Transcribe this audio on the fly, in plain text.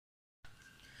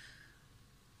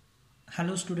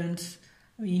Hello students,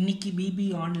 இன்னைக்கு BP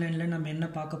ஆன்லைன்ல நம்ம என்ன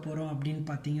பார்க்க போறோம் அப்படினு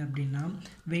பாத்தீங்க அப்படினா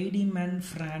Wiedemann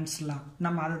Franz law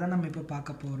நம்ம அத தான் நம்ம இப்ப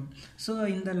பார்க்க போறோம். சோ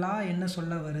இந்த law என்ன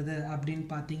சொல்ல வருது அப்படினு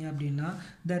பாத்தீங்க அப்படினா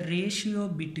the ratio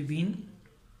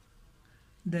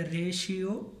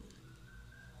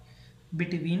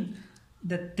between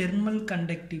the thermal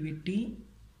conductivity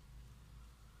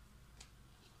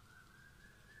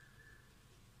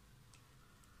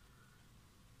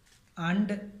and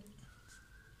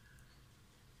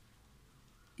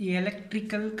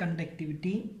electrical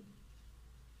conductivity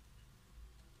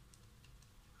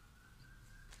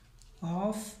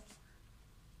of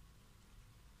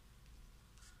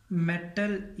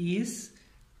metal is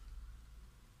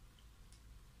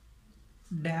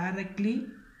directly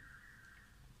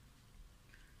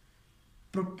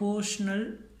proportional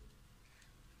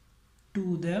to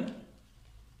the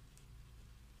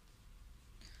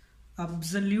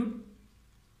absolute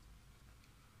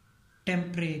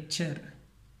temperature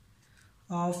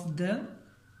of the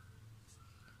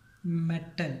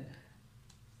metal.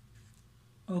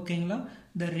 Okay,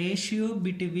 the ratio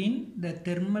between the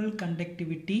thermal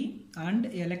conductivity and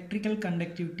electrical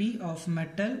conductivity of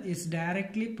metal is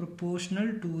directly proportional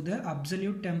to the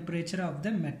absolute temperature of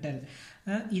the metal.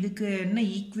 இதுக்கு என்ன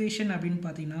equation அப்படினு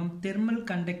பாத்தீங்கன்னா thermal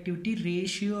conductivity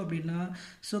ratio அப்படினா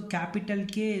so capital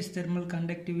K is thermal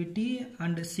conductivity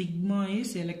and sigma is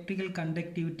electrical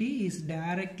conductivity is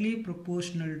directly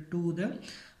proportional to the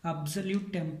absolute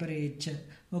temperature.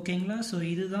 ஓகேங்களா so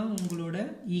இதுதான் உங்களோட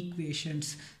equations.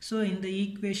 So இந்த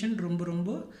equation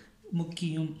ரொம்ப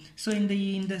முக்கியம். சோ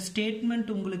இந்த ஸ்டேட்மென்ட்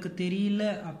உங்களுக்கு தெரியல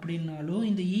அப்படினாலும்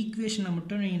இந்த ஈக்குவேஷனை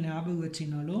மட்டும் நீங்க ஞாபகம்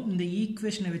வச்சினாலும் இந்த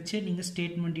ஈக்குவேஷனை வச்சே நீங்க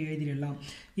ஸ்டேட்மென்ட் எழுதிடலாம்.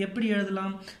 எப்படி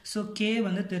எழுதலாம்? சோ K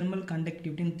வந்து thermal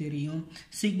conductivity ன்னு தெரியும்,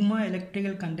 sigma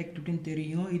electrical conductivity ன்னு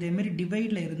தெரியும். இதே மாதிரி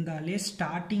டிவைட்ல இருந்தாலே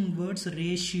ஸ்டார்டிங் வேர்ட்ஸ்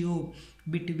ரேஷியோ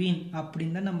between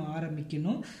அப்படினு தான் நம்ம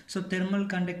ஆரம்பிக்கணும். so thermal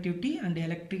conductivity and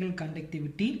electrical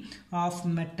conductivity of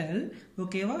metal.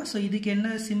 ஓகேவா? so இதுக்கு என்ன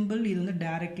சிம்பிள்? இது வந்து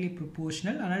directly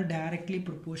proportional. அதனால directly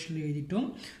proportional எழுதிட்டோம்.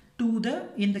 to the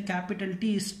in the capital T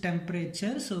is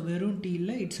temperature. so வெறும் T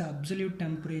இல்ல, it's absolute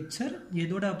temperature.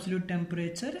 எதோட absolute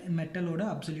temperature? metalோட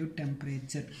absolute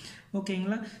temperature.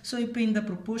 ஓகேங்களா? சோ இப்போ இந்த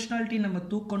proportionality நம்ம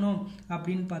தூக்கணும்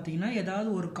அப்படினு பாத்தீங்கன்னா ஏதாவது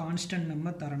ஒரு கான்ஸ்டன்ட்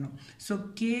நம்ம தரணும். So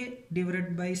K divided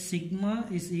by sigma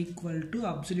is equal to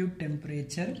absolute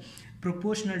temperature.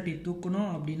 proportionality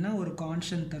தூக்கணும் அப்படினா ஒரு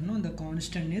கான்ஸ்டன்ட் தரணும். அந்த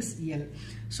கான்ஸ்டன்ட் is L.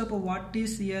 சோ இப்போ what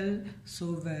is L? so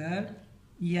where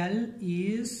L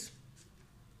is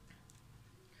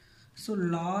so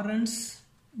Lorentz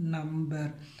number.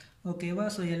 Okay,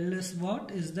 so L is what?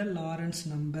 Is the Lorentz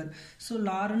number. So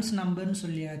Lorentz number னு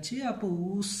சொல்லியாச்சு. அப்போ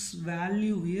whose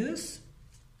value is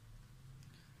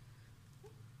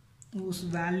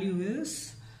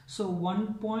so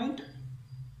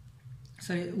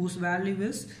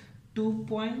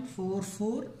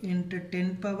 2.44 into 10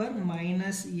 power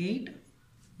minus 8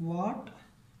 watt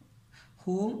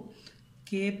ohm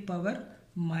K power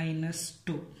minus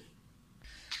 2.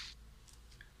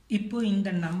 இப்போ இந்த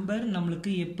number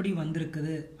நமக்கு எப்படி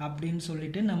வந்திருக்குது அப்படினு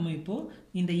சொல்லிட்டு நம்ம இப்போ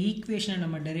இந்த ஈக்குவேஷனை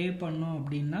நம்ம டெரைவ் பண்ணோம்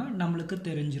அப்படினா நமக்கு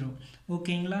தெரிஞ்சிரும்.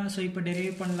 ஓகேங்களா? சோ இப்போ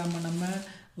டெரைவ் பண்ணலாமா நம்ம?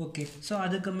 ஓகே. சோ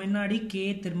அதுக்கு முன்னாடி K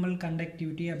thermal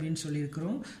conductivity அப்படினு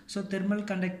சொல்லியிருக்கிறோம். சோ thermal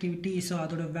conductivity சோ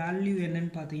அதோட வேல்யூ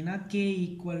என்னன்னு பாத்தீங்கன்னா K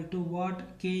equal to what?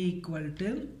 K equal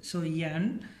to so N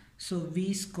so V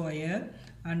square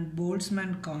and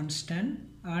Boltzmann constant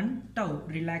and tau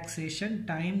relaxation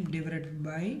time divided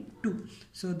by 2.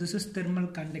 so this is thermal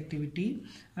conductivity.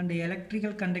 and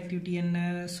electrical conductivity enna?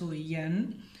 so N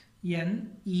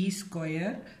E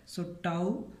square so tau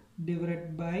divided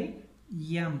by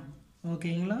M.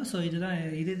 ஓகேங்களா? so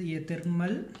இது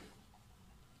thermal,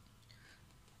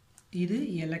 இது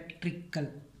electrical.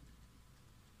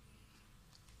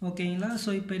 ஓகேங்களா? So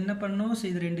இப்போ என்ன பண்ணோம்? So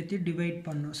இது ரெண்டுத்தையும் divide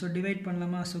பண்ணோம். சோ டிவைட்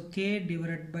பண்ணலாமா? So K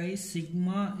divided by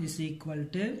sigma is equal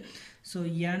to so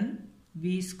N V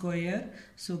square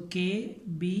so K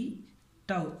B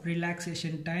tau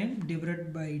relaxation time divided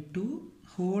by 2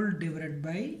 whole divided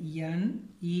by N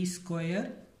E square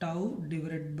tau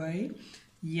divided by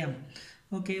M.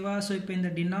 ஓகேவா? So இப்போ இந்த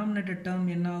denominator term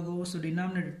என்ன ஆகும்? So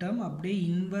denominator term அப்படியே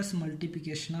inverse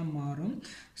மல்டிப்ளிகேஷனா மாறும்.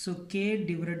 So K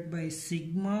divided by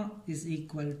sigma is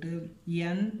equal to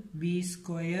N V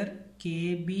square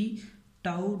KB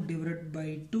tau divided by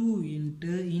 2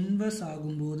 into inverse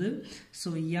ஆகும்போது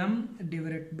so M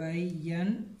divided by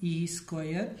N E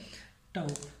square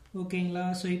tau. ஓகேங்களா?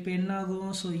 So இப்போ என்ன ஆகும்?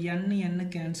 So n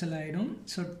cancel ஆகிடும்.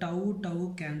 So டவு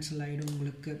cancel ஆகிடும்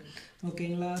உங்களுக்கு.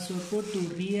 ஓகேங்களா? So இப்போ டு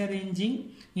ரீஅரேஞ்சிங்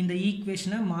இந்த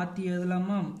ஈக்குவேஷனை மாற்றி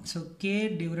எழுதலாமா? So k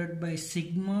divided pi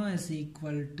sigma is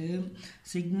equal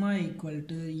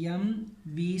to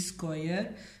mv square.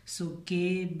 So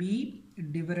kb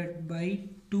divided by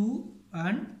 2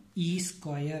 and e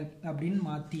square அப்படின்னு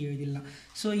மாற்றி எழுதிடலாம்.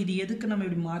 ஸோ இது எதுக்கு நம்ம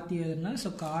இப்படி மாற்றி எழுதுனா,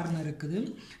 ஸோ காரணம் இருக்குது.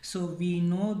 ஸோ we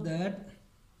know that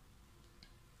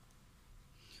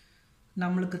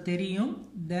நம்மளுக்கு தெரியும்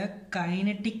the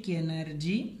kinetic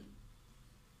energy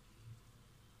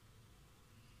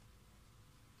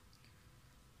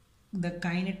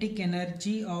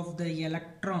of the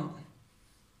electron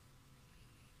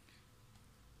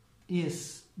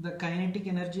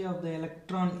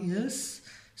is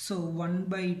so 1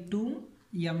 by 2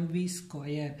 mv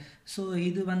square. so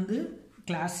இது வந்து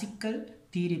classical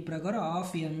theory பிரகாரம்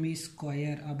of mv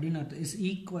square அப்படின்னு அர்த்தம். is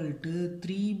equal to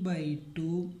 3 by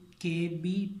 2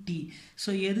 kbt. So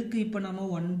எதுக்கு இப்போ நம்ம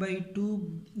 1 by 2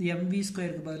 mv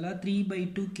ஸ்கொயருக்கு பதிலாக 3 by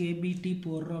 2 kbt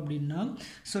போடுறோம் அப்படின்னா,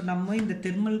 ஸோ நம்ம இந்த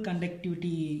தெர்மல்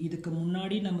கண்டக்டிவிட்டி இதுக்கு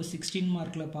முன்னாடி நம்ம 16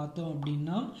 மார்க்கில் பார்த்தோம்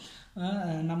அப்படின்னா,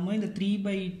 நம்ம இந்த 3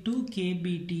 by 2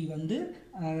 kbt வந்து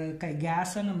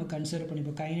கேஸாக நம்ம கன்சிடர்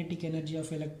பண்ணிப்போம். Kinetic energy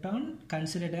of electron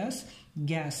considered as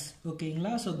case.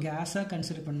 ஓகேங்களா? ஸோ கேஸாக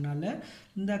கன்சிடர் பண்ணனால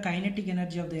இந்த kinetic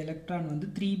energy of the electron வந்து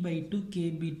 3 by 2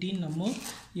 kbt நம்ம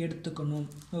எடுத்துக்கணும்.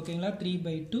 ஓகேங்களா? 3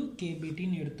 by 2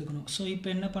 kbtன்னு எடுத்துக்கணும். ஸோ இப்போ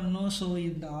என்ன பண்ணணும்? ஸோ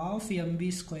இந்த ஆஃப் mv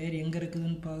ஸ்கொயர் எங்கே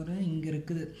இருக்குதுன்னு பாருங்கள், இங்கே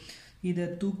இருக்குது. இதை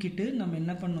தூக்கிட்டு நம்ம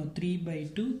என்ன பண்ணோம்? 3 by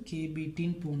 2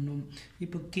 kbtன்னு போடணும்.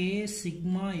 இப்போ k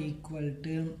sigma equal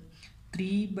to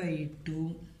 3 by 2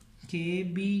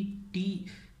 kbt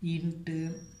into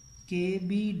kb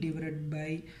divided by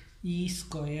e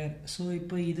square. So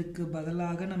இப்போ இதுக்கு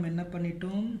பதிலாக நம்ம என்ன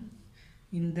பண்ணிட்டோம்?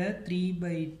 இந்த 3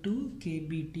 by 2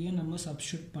 kbtயை நம்ம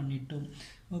சப்ஸ்டியூட் பண்ணிட்டோம்.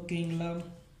 ஓகேங்களா?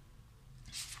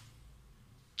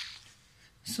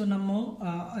 ஸோ நம்ம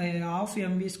ஆஃப்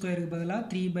mv ஸ்கொயருக்கு பதிலாக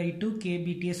 3 by 2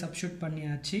 kbtயை சப்ஸ்டியூட்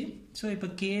பண்ணியாச்சு. ஸோ இப்போ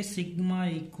k sigma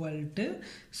equal to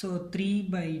so 3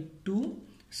 by 2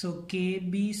 so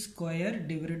kb square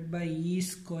divided by e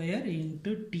square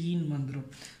into tன்னு வந்துடும்.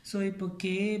 ஸோ இப்போ k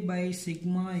pi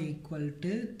sigma equal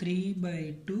to 3 by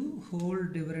 2 whole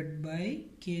divided by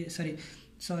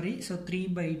so 3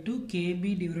 by 2 kb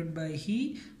divided by he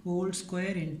whole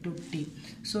square into t.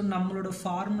 so நம்மளோட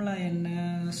formula என்ன?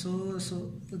 so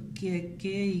k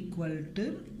equal to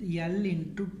l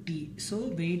into t. so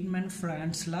Wiedemann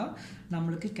Franz law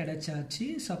நம்மளுக்கு கிடைச்சாச்சு.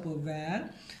 அப்போ where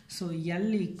so l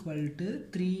equal to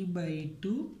 3 by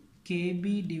 2 kb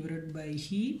divided by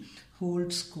he whole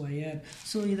square.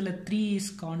 so இதில் 3 is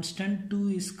constant, 2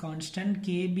 is constant,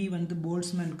 kb வந்து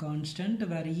Boltzmann constant,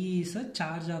 where e is a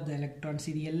charge of the electrons.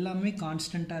 இது எல்லாமே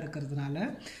கான்ஸ்டண்ட்டாக இருக்கிறதுனால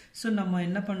so நம்ம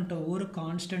என்ன பண்ணிட்டோம்? ஒரு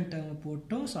கான்ஸ்டன்ட்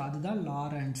போட்டோம். ஸோ அதுதான்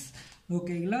லாரன்ஸ்.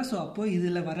 ஓகேங்களா? ஸோ அப்போ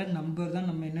இதில் வர நம்பர் தான்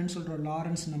நம்ம என்னன்னு சொல்கிறோம்?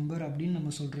 லாரன்ஸ் நம்பர் அப்படின்னு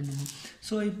நம்ம சொல்கிறோம் நம்ம.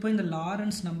 ஸோ இப்போ இந்த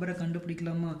லாரன்ஸ் நம்பரை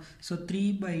கண்டுபிடிக்கலாமா? So 3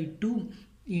 by 2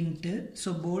 into so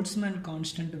Boltzmann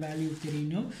constant value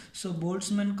தெரியணும். so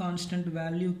Boltzmann constant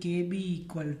value kb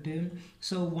equal to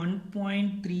so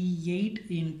 1.38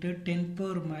 into 10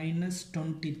 power minus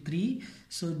 23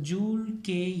 so joule k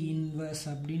inverse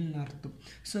அப்படின்னு அர்த்தம்.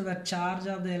 so the charge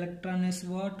of the electron is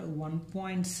what?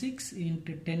 1.6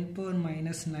 into 10 power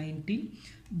minus 19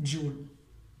 joule.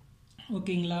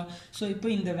 ஓகேங்களா? So இப்போ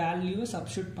இந்த வேல்யூவை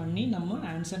substitute பண்ணி நம்ம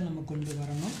answer நம்ம கொண்டு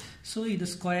வரணும். ஸோ இது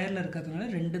ஸ்கொயரில் இருக்கிறதுனால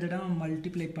 2 தடவை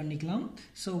மல்டிப்ளை பண்ணிக்கலாம்.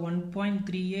 So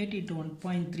 1.38 into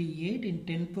 1.38 in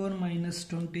 10 power minus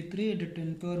 23 into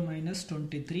 10 power minus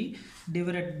 23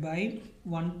 divided by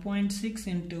 1.6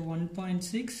 into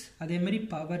 1.6 அதேமாதிரி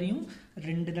பவரையும்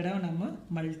 2 தடவை நம்ம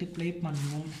மல்டிப்ளை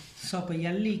பண்ணணும். ஸோ அப்போ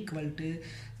L equal to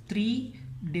 3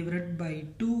 divided by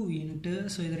 2 into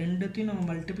so இது ரெண்டுத்தையும் நம்ம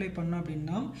மல்டிப்ளை பண்ணோம்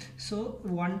அப்படின்னா ஸோ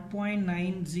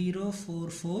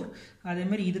 1.9044 அதே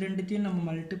மாதிரி இது ரெண்டுத்தையும் நம்ம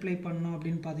மல்டிப்ளை பண்ணோம்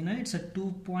அப்படின்னு பார்த்தீங்கன்னா it's a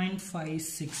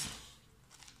 2.56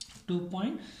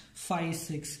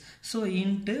 so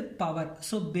into power.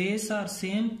 so base are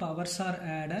same, powers are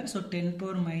added. so 10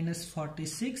 power minus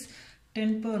 46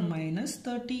 10 power minus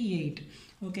 38.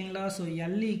 ஓகேங்களா? So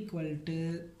L equal to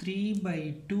 3 by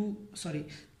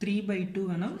 2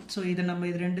 வேணாம். ஸோ இதை நம்ம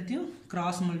இது ரெண்டுத்தையும்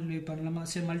கிராஸ் மல்டிப்ளை பண்ணலாமா?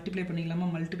 சரி மல்டிப்ளை பண்ணிக்கலாமா?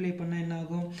 மல்டிப்ளை பண்ணால் என்ன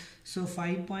ஆகும்? ஸோ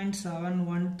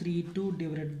 5.7132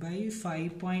 டிவைட் பை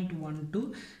 5.12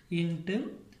 இன்ட்டு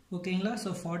ஓகேங்களா? ஸோ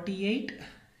 48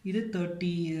 இது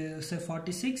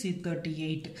 46 இது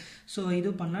 38. ஸோ இது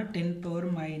பண்ணால் 10 power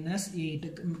minus 8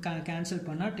 கேன்சல்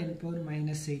பண்ணால் 10 power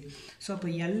minus 8. ஸோ அப்போ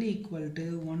L equal to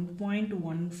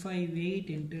 1.158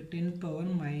 into 10 power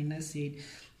minus 8.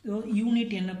 So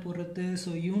unit என்ன போறது?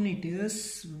 So unit is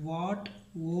watt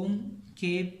ohm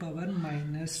k power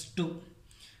minus 2.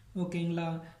 ஓகேங்களா?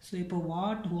 So இப்போ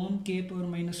watt ohm k power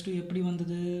minus 2 எப்படி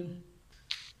வந்தது?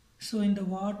 So இந்த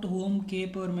watt ohm k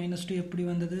power minus 2 எப்படி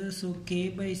வந்தது? So k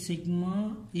by sigma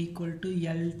equal to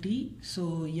LT. So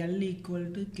L equal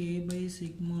to k by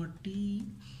sigma T.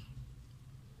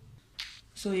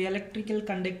 So electrical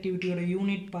conductivity ஓட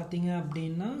unit பார்த்தீங்க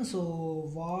அப்படின்னா so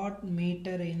watt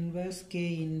meter inverse k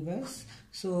inverse.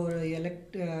 So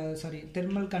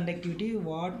thermal conductivity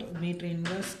watt meter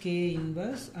inverse k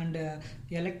inverse and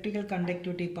electrical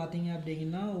conductivity பார்த்தீங்க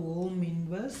அப்படின்னா ohm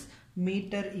inverse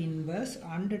meter inverse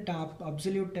and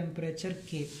absolute temperature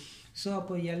k. So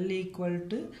அப்போ L equal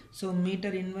to so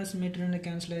meter inverse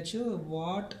cancel ஆச்சு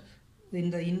watt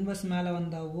இந்த inverse மேல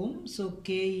வந்தா ohm. So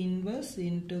k inverse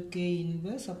into k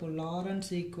inverse அப்போ Lorentz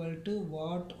equal to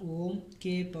watt ohm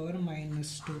k power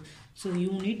minus 2. So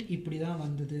unit இப்படி தான்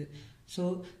வந்தது. So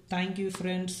thank you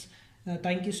friends.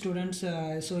 Thank you students.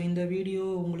 So இந்த video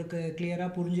உங்களுக்கு கிளியரா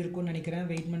புரிஞ்சிருக்கும்னு நினைக்கிறேன்.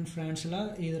 Wiedemann Franzல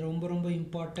இது ரொம்ப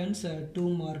இம்பார்ட்டன்ஸ் 2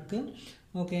 மார்க்.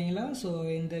 ஓகேங்களா? ஸோ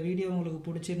இந்த வீடியோ உங்களுக்கு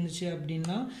பிடிச்சிருந்துச்சு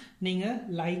அப்படின்னா நீங்கள்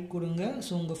லைக் கொடுங்க.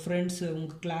 ஸோ உங்கள் ஃப்ரெண்ட்ஸு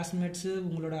உங்கள் கிளாஸ்மேட்ஸு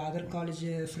உங்களோட அதர் காலேஜ்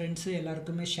ஃப்ரெண்ட்ஸு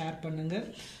எல்லாருக்குமே ஷேர் பண்ணுங்கள்.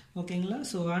 ஓகேங்களா?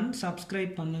 ஸோ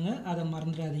சப்ஸ்கிரைப் பண்ணுங்கள், அதை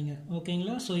மறந்துடாதீங்க.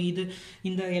 ஓகேங்களா? ஸோ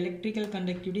இந்த எலக்ட்ரிக்கல்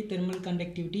கண்டக்டிவிட்டி தெர்மல்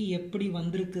கண்டக்டிவிட்டி எப்படி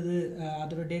வந்திருக்குது,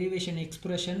 அதோட டெரிவேஷன்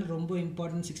எக்ஸ்பிரஷன் ரொம்ப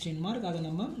இம்பார்ட்டன்ட் 16 மார்க். அதை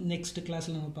நம்ம நெக்ஸ்ட்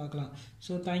கிளாஸில் நம்ம பார்க்கலாம்.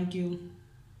 So thank you.